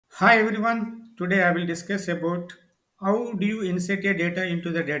Hi everyone. Today I will discuss about how do you insert a data into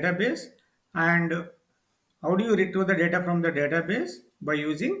the database and how do you retrieve the data from the database by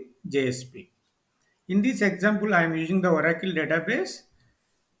using JSP. In this example I am using the Oracle database.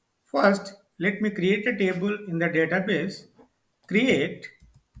 First, let me create a table in the database. Create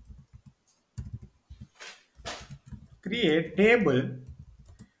create table.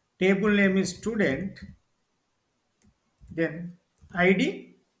 Table name is student. Then ID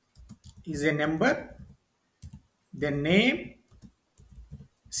is a number. Then name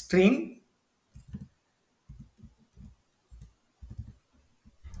string.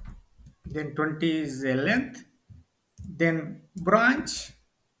 Then 20 is a length. Then branch.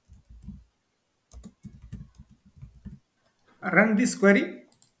 Run this query.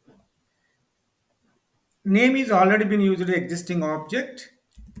 Name is already been used to existing object.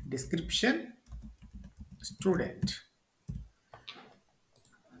 Description student.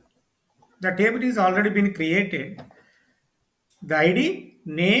 The table is already been created. The ID,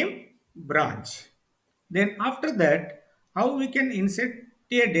 name, branch. Then after that, how we can insert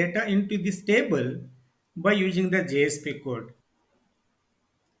a data into this table by using the JSP code.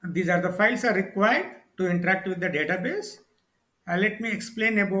 These are the files are required to interact with the database. Let me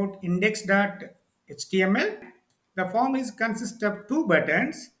explain about index.html. The form is consists of two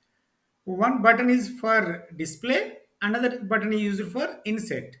buttons. One button is for display, another button is used for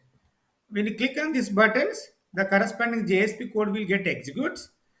insert. When you click on these buttons, the corresponding JSP code will get executes.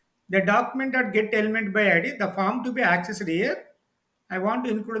 The document.get element by ID, the form to be accessed here. I want to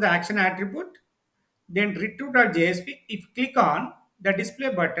include the action attribute. Then retrieve.jsp. If you click on the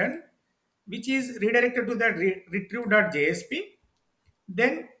display button, which is redirected to the retrieve.jsp,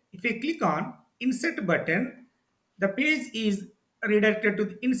 then if you click on insert button, the page is redirected to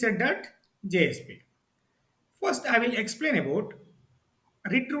the insert.jsp. First, I will explain about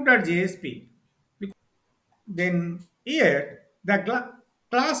retrieve.jsp. Then here the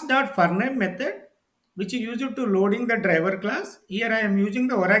class.furname method which is used to loading the driver class. Here I am using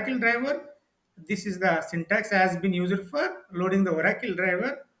the Oracle driver. This is the syntax has been used for loading the Oracle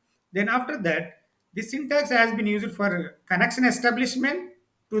driver. Then after that, this syntax has been used for connection establishment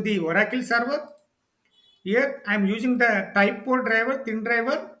to the Oracle server. Here I am using the type port driver, thin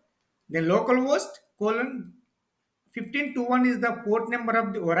driver, then localhost colon 1521 is the port number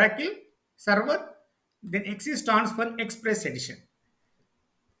of the Oracle server. Then X stands for Express Edition.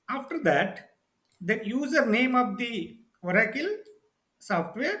 After that, the username of the Oracle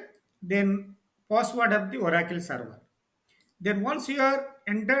software, then password of the Oracle server. Then once you are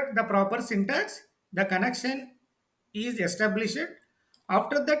entered the proper syntax, the connection is established.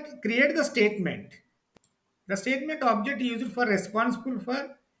 After that, create the statement. The statement object is used for responsible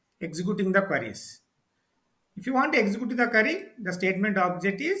for executing the queries. If you want to execute the query, the statement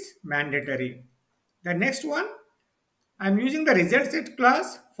object is mandatory. The next one, I am using the result set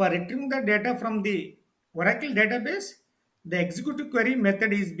class for retrieving the data from the Oracle database. The execute query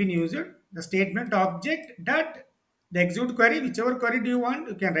method is being used. The statement object dot the execute query, whichever query do you want,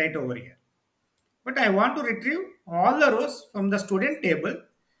 you can write over here. But I want to retrieve all the rows from the student table.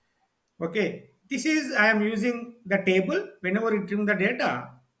 Okay, this is I am using the table whenever retrieving the data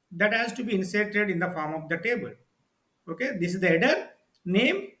that has to be inserted in the form of the table. Okay, this is the header,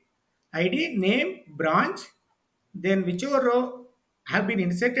 name, ID, name, branch, then whichever row have been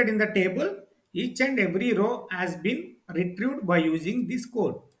inserted in the table, each and every row has been retrieved by using this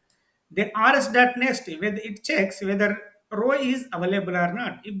code. Then rs.next, whether it checks whether row is available or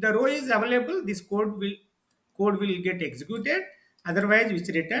not. If the row is available, this code will get executed, otherwise which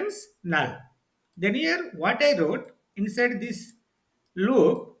returns null. Then here what I wrote inside this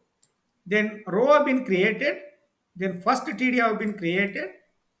loop, then row have been created, then first TD have been created.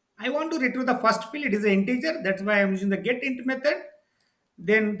 I want to retrieve the first field, it is an integer, that's why I am using the getInt method.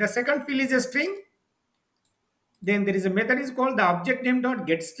 Then the second field is a string. Then there is a method is called the object name dot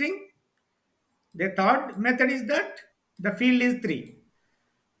get string. The third method is that the field is 3.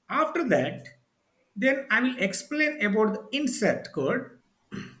 After that, then I will explain about the insert code.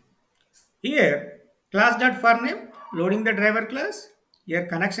 Here, class.forName, loading the driver class. Here,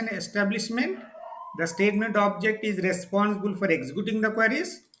 connection establishment. The statement object is responsible for executing the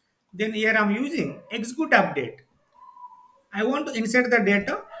queries. Then here I am using execute update. I want to insert the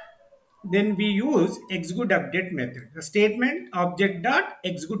data. Then we use execute update method. The statement object dot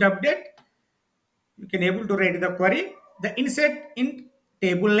execute update. You can able to write the query. The insert in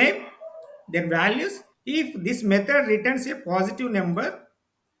table name, then values. If this method returns a positive number,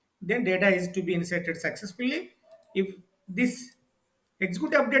 then data is to be inserted successfully. If this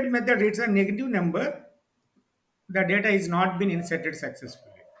execute update method reads a negative number, the data is not been inserted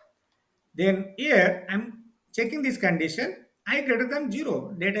successfully. Then here I'm checking this condition. I greater than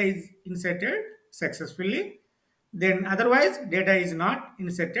 0. Data is inserted successfully. Then otherwise data is not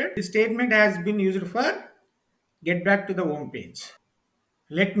inserted. This statement has been used for get back to the home page.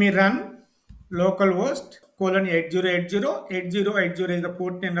 Let me run localhost colon 8080. Is the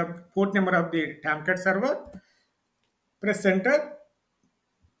port number of the Tomcat server. Press enter.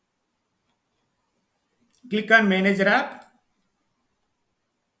 Click on manager app.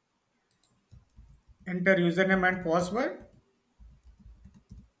 Enter username and password.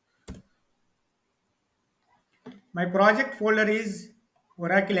 My project folder is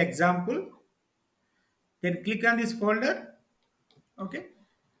Oracle example. Then click on this folder. Okay.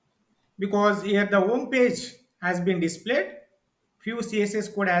 Because here the home page has been displayed. Few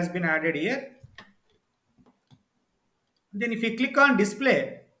CSS code has been added here. Then if we click on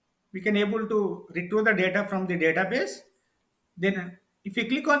display, we can able to retrieve the data from the database. Then if we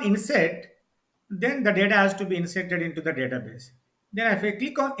click on insert, then the data has to be inserted into the database. Then if I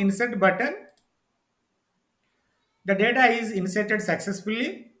click on insert button, the data is inserted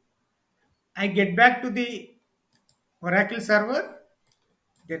successfully. I get back to the Oracle server,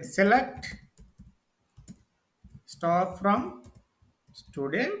 then select star from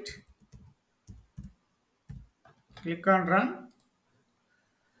student, click on run.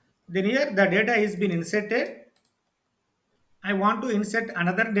 Then here the data is been inserted. I want to insert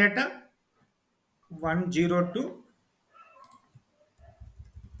another data 102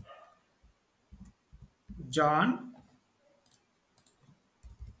 John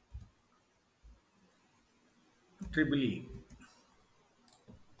triple E.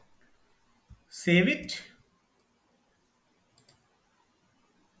 Save it.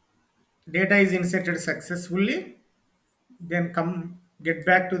 Data is inserted successfully. Then come get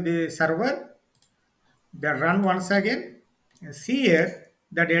back to the server. Then run once again. And see here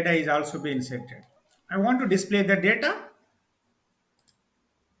the data is also being inserted. I want to display the data.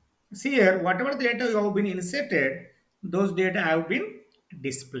 See here, whatever the data you have been inserted, those data have been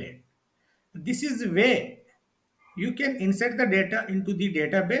displayed. This is the way you can insert the data into the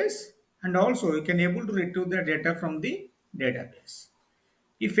database, and also you can able to retrieve the data from the database.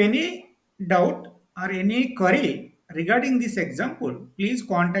 If any doubt or any query regarding this example, please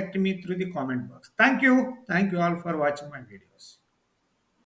contact me through the comment box. Thank you. Thank you all for watching my videos.